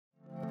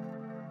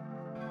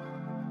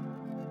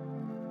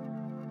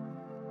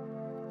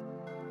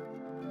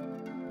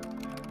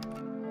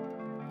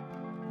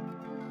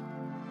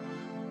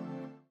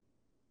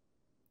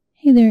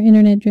Hey there,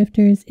 Internet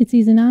Drifters. It's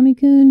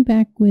Izanami-kun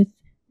back with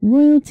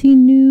Royalty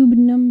Noob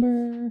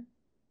number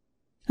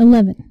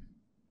 11.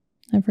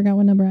 I forgot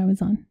what number I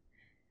was on.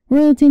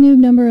 Royalty Noob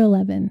number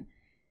 11.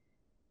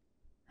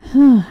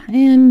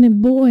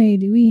 And boy,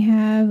 do we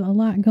have a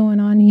lot going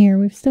on here.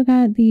 We've still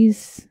got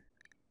these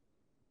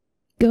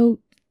goat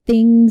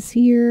things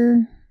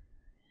here.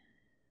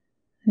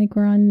 I think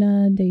we're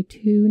on day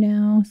 2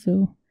 now,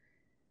 so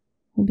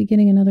we'll be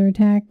getting another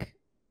attack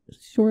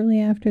shortly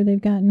after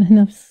they've gotten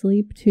enough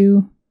sleep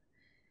to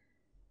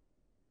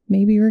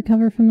maybe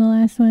recover from the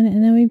last one.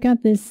 And then we've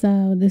got this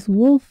this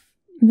wolf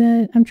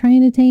that I'm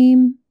trying to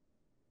tame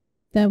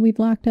that we've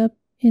locked up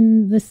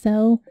in the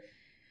cell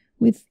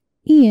with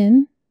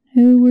Ian,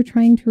 who we're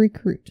trying to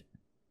recruit.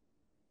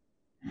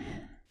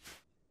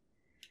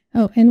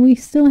 Oh, and we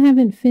still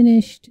haven't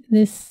finished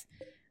this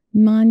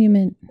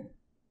monument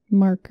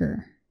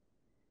marker.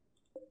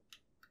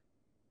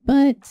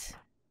 But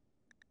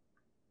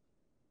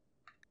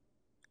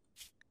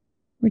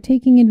we're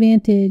taking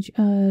advantage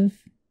of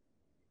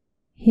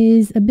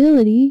his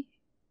ability,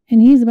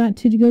 and he's about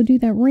to go do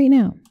that right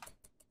now,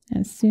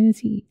 as soon as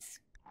he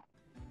eats.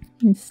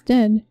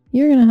 Instead,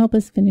 you're going to help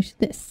us finish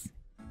this.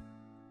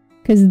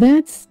 Because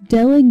that's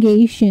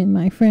delegation,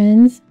 my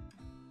friends.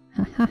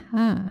 Ha ha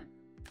ha.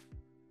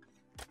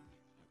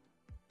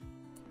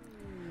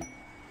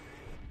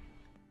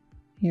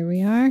 Here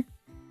we are.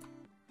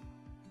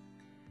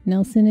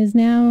 Nelson is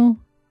now...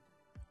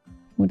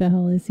 what the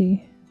hell is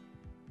he?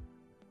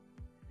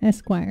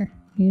 Esquire.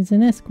 He's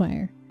an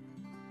esquire.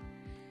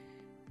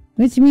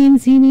 Which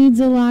means he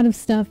needs a lot of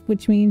stuff,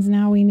 which means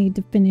now we need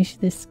to finish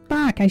this.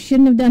 Fuck, I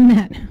shouldn't have done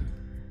that.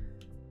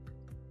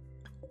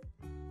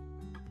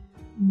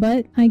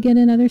 But I get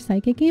another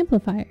psychic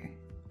amplifier.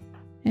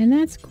 And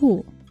that's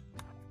cool.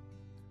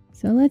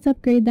 So let's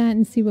upgrade that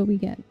and see what we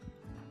get.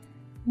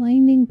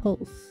 Blinding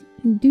pulse.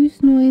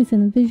 Induce noise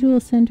in the visual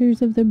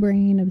centers of the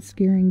brain,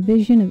 obscuring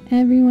vision of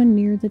everyone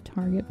near the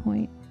target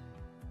point.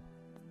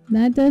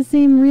 That does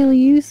seem really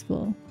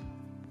useful.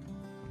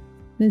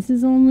 This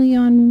is only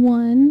on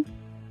one.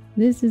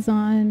 This is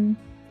on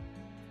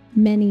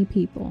many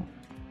people.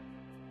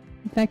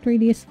 Effect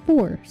radius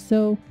 4.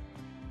 So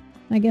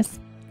I guess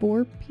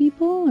 4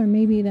 people? Or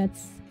maybe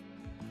that's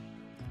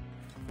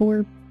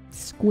 4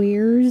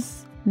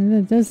 squares. And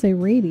that does say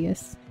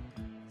radius.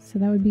 So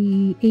that would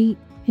be 8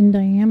 in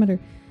diameter.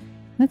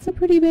 That's a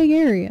pretty big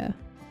area.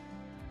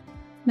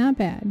 Not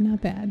bad, not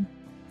bad.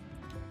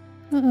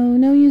 Uh-oh,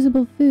 no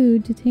usable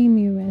food to tame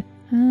you with.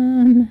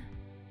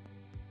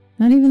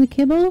 Not even the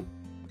kibble?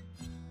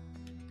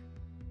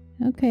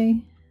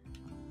 Okay.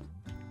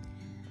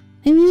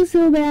 I feel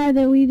so bad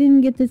that we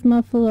didn't get this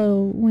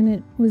muffalo when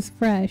it was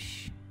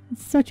fresh.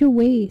 It's such a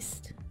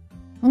waste.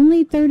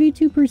 Only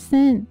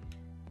 32%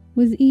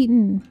 was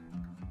eaten.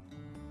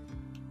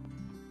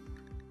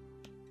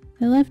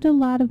 I left a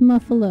lot of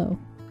muffalo.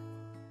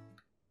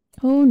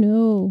 Oh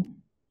no.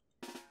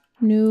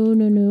 No,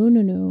 no, no,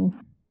 no, no.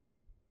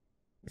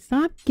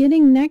 Stop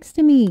getting next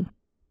to me.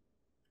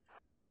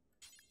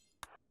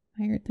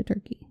 I hurt the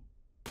turkey.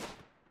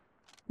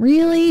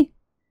 Really?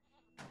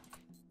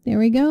 There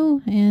we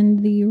go.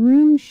 And the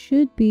room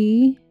should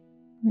be...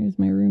 where's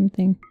my room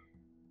thing?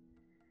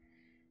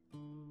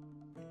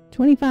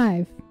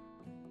 25.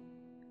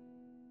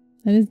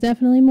 That is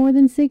definitely more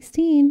than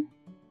 16.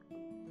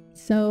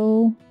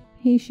 So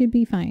he should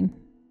be fine.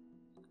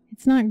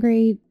 It's not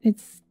great.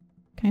 It's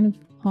kind of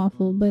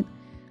awful, but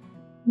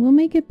we'll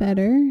make it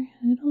better.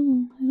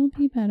 It'll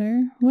be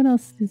better. What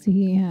else does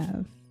he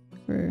have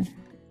for...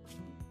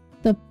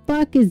 the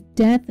fuck is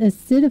death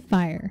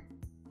acidifier?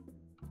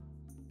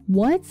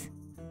 What?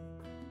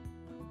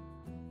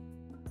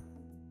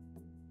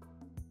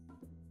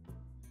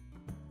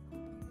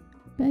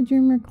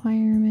 Bedroom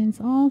requirements.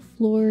 All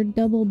floor,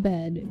 double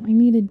bed. I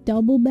need a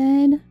double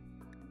bed?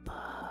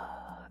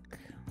 Fuck.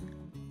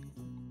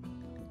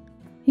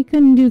 He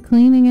couldn't do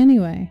cleaning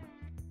anyway.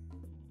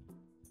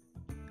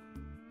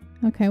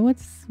 Okay,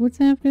 what's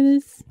after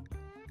this?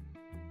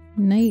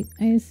 Night,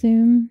 I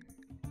assume.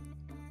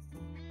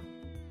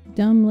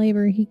 Dumb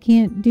labor. He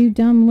can't do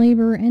dumb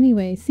labor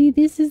anyway. See,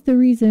 this is the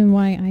reason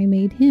why I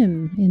made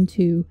him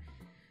into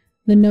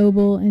the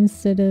noble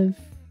instead of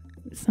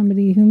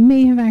somebody who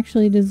may have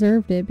actually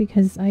deserved it,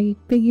 because I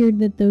figured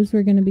that those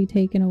were going to be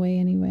taken away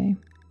anyway.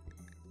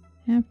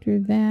 After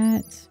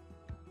that,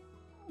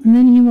 and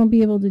then he won't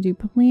be able to do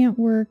plant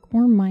work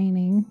or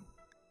mining,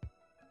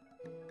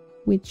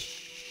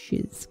 which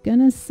is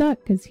gonna suck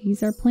because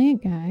he's our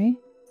plant guy.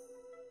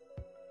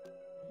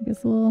 I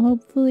guess we'll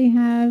hopefully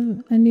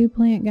have a new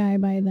plant guy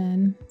by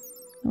then.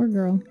 Or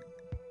girl.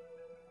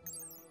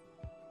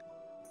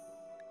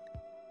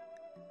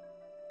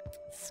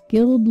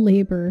 Skilled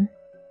labor.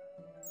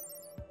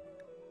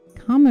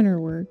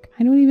 Commoner work.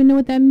 I don't even know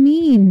what that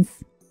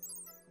means.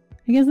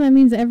 I guess that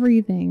means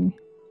everything.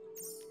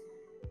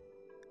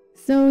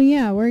 So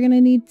yeah, we're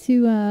gonna need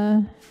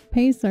to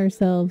pace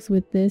ourselves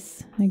with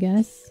this, I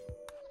guess.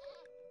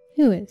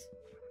 Who is?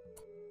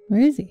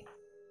 Where is he?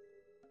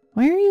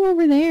 Why are you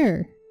over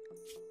there?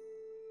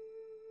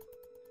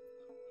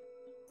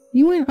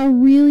 You went a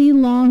really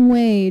long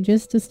way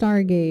just to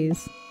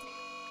stargaze.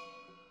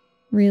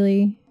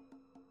 Really?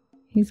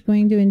 He's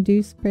going to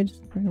induce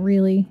prejudice?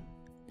 Really?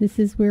 This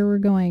is where we're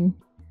going.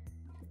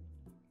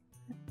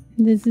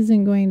 This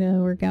isn't going to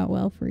work out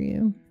well for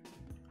you.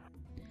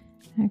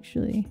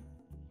 Actually,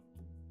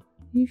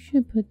 you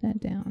should put that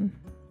down.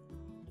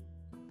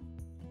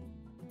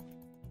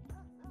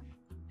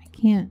 I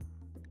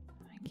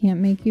can't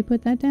make you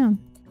put that down.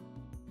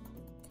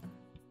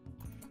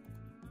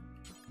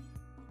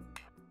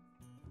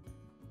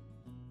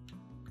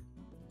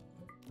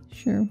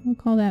 Sure, we'll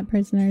call that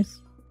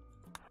prisoners.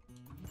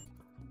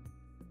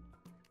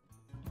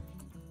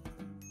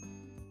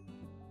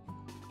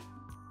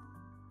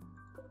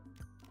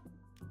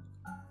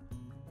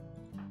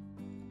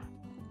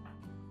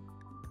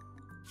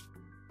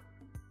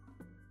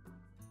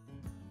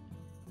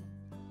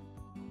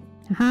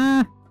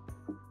 Haha!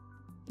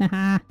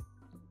 Haha!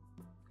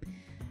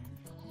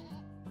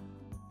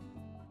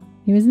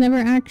 He was never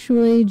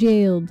actually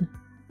jailed.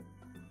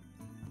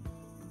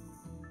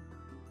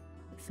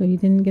 So he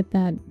didn't get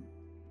that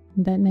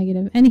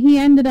negative. And he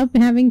ended up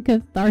having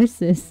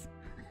catharsis.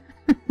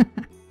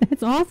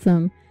 That's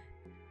awesome.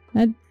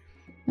 That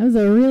was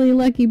a really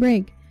lucky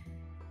break.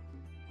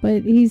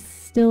 But he's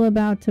still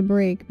about to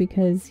break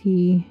because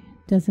he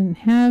doesn't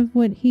have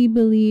what he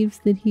believes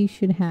that he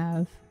should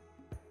have.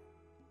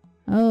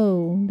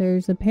 Oh,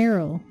 there's a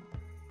peril,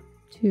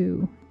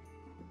 too.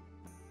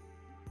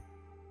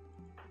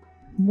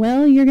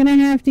 Well, you're gonna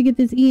have to get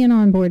this Ian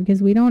on board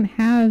because we don't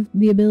have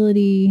the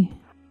ability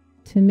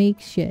to make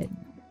shit.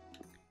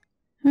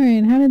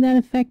 Alright, how did that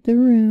affect the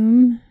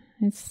room?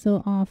 It's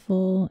still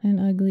awful and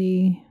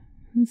ugly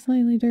and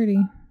slightly dirty.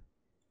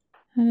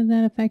 How did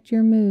that affect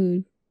your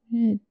mood?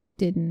 It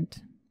didn't.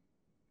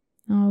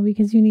 Oh,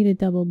 because you need a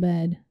double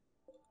bed.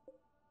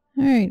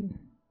 Alright.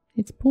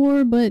 It's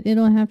poor, but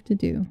it'll have to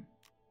do.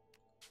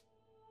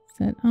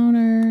 Set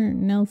owner,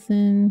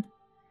 Nelson.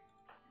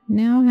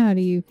 Now how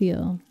do you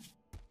feel?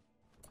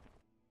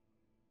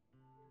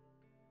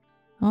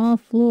 All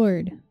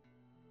floored.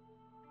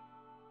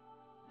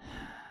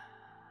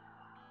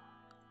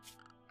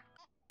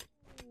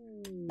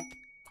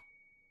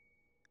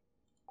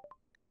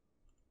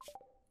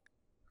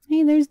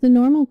 Hey, there's the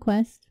normal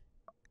quest.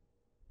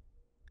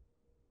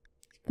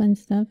 Fun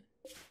stuff.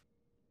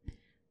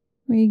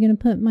 Where are you gonna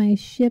put my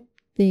ship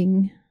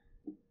thing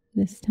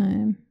this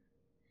time?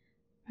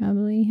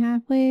 Probably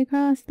halfway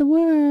across the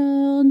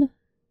world.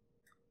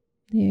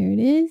 There it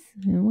is.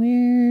 And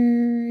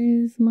where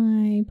is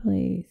my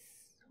place?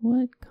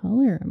 What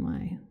color am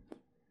I?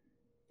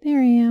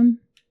 There I am.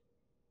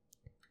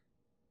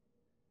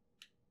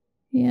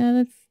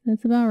 Yeah,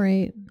 that's about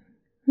right.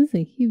 This is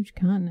a huge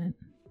continent.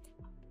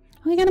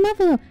 Oh, I got a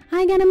muffalo!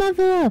 I got a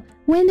muffalo!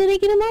 When did I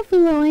get a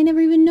muffalo? I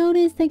never even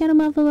noticed I got a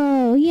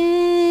muffalo!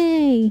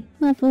 Yay!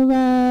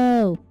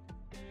 Muffalo!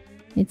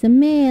 It's a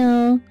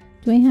male.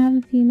 Do I have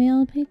a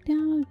female picked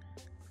out?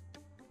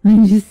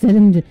 I just set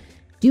him to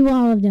do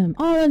all of them.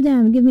 All of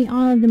them! Give me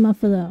all of the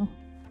muffalo.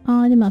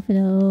 All the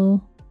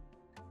muffalo.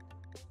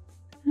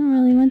 I don't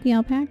really want the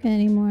alpaca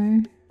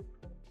anymore.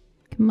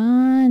 Come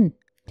on!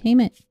 Tame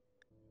it.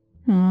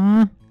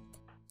 Aww.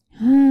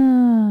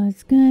 Oh,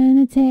 it's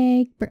gonna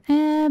take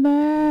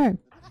forever.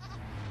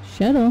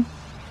 Shuttle.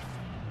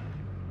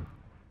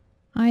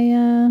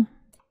 I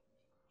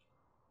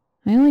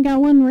only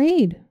got one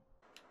raid.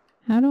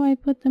 How do I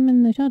put them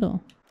in the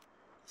shuttle?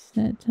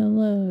 Set to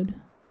load.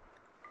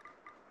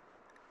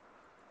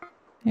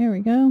 There we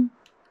go.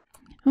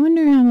 I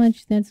wonder how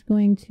much that's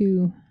going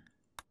to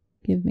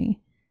give me.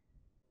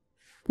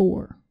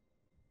 4.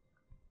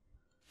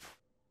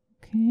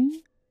 Okay.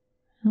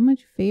 How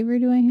much favor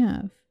do I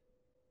have?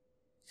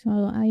 So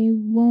I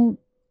won't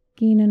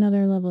gain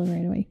another level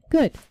right away.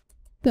 Good.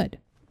 Good.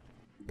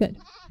 Good.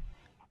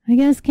 I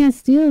guess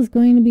Castile is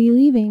going to be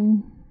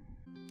leaving.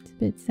 It's a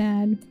bit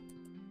sad.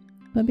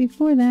 But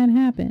before that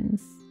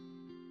happens,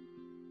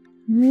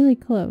 I'm really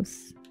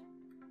close.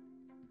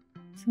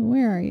 So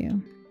where are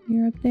you?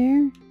 You're up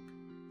there?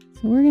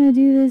 So we're going to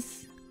do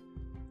this.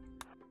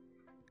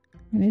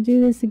 We're going to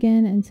do this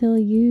again until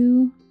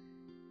you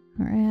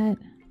are at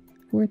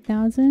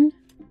 4,000.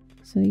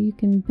 So you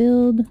can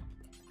build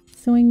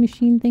sewing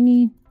machine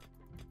thingy.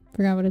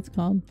 Forgot what it's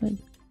called, but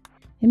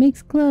it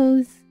makes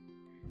clothes.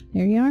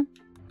 There you are.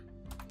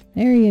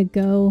 There you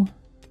go.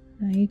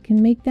 Now you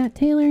can make that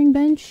tailoring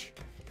bench.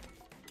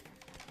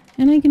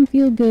 And I can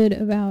feel good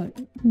about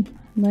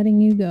letting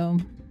you go.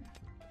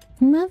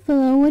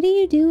 Muffalo, what are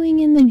you doing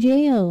in the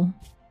jail?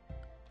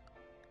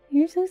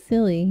 You're so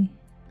silly.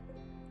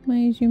 Why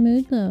is your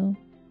mood low?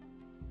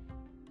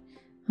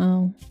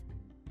 Oh.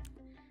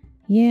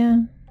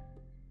 Yeah.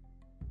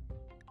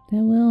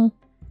 That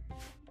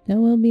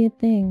will be a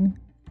thing.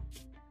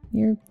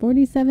 You're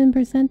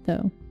 47%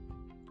 though.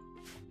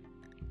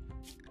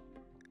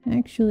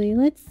 Actually,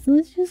 let's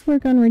just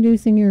work on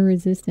reducing your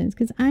resistance,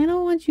 because I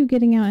don't want you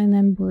getting out and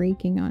then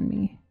breaking on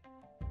me.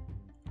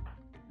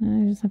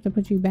 I just have to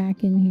put you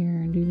back in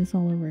here and do this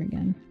all over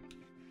again.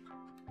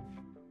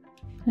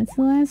 That's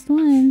the last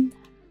one.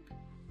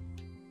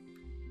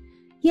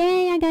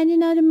 Yay, I got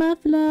another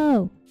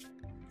buffalo!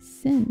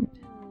 Send.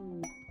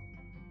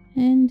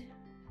 And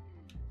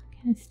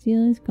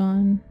Castile is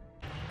gone.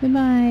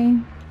 Goodbye.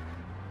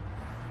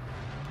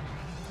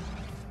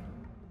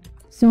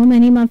 So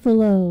many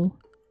buffalo.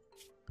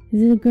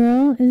 Is it a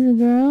girl? Is it a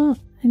girl?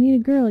 I need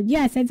a girl.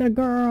 Yes, it's a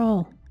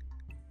girl!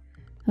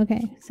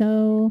 Okay,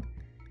 so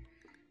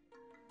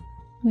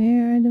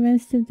where are the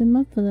rest of the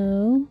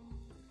buffalo?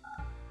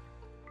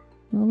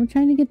 Well, we're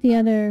trying to get the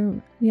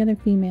other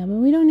female, but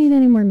we don't need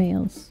any more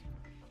males.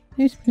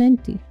 There's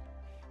plenty.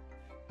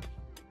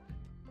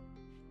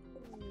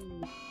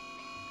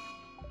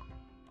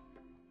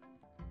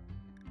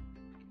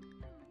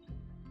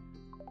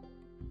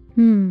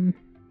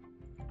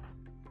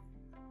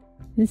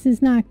 This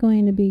is not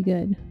going to be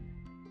good.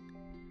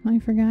 I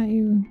forgot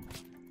you.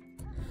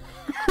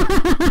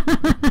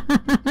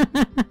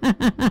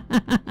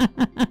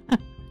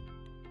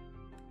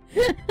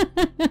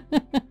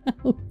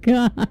 Oh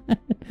god.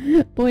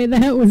 Boy,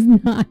 that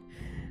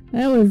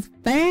was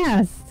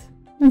fast.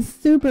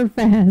 Super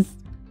fast.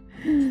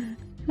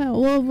 That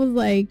wolf was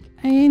like,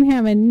 I ain't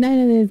having none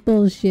of this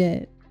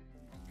bullshit.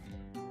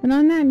 But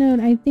on that note,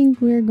 I think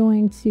we're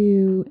going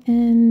to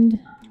end.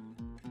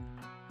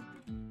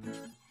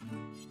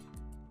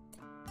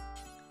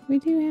 We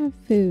do have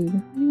food.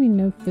 What do you mean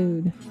no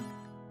food?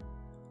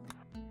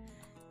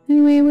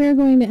 Anyway, we're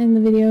going to end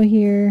the video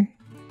here.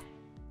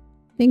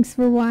 Thanks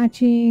for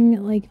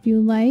watching. Like if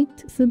you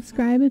liked,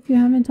 subscribe if you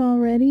haven't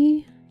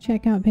already.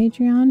 Check out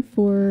Patreon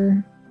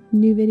for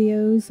new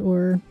videos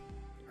or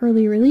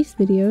early release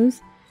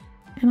videos.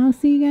 And I'll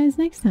see you guys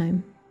next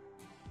time.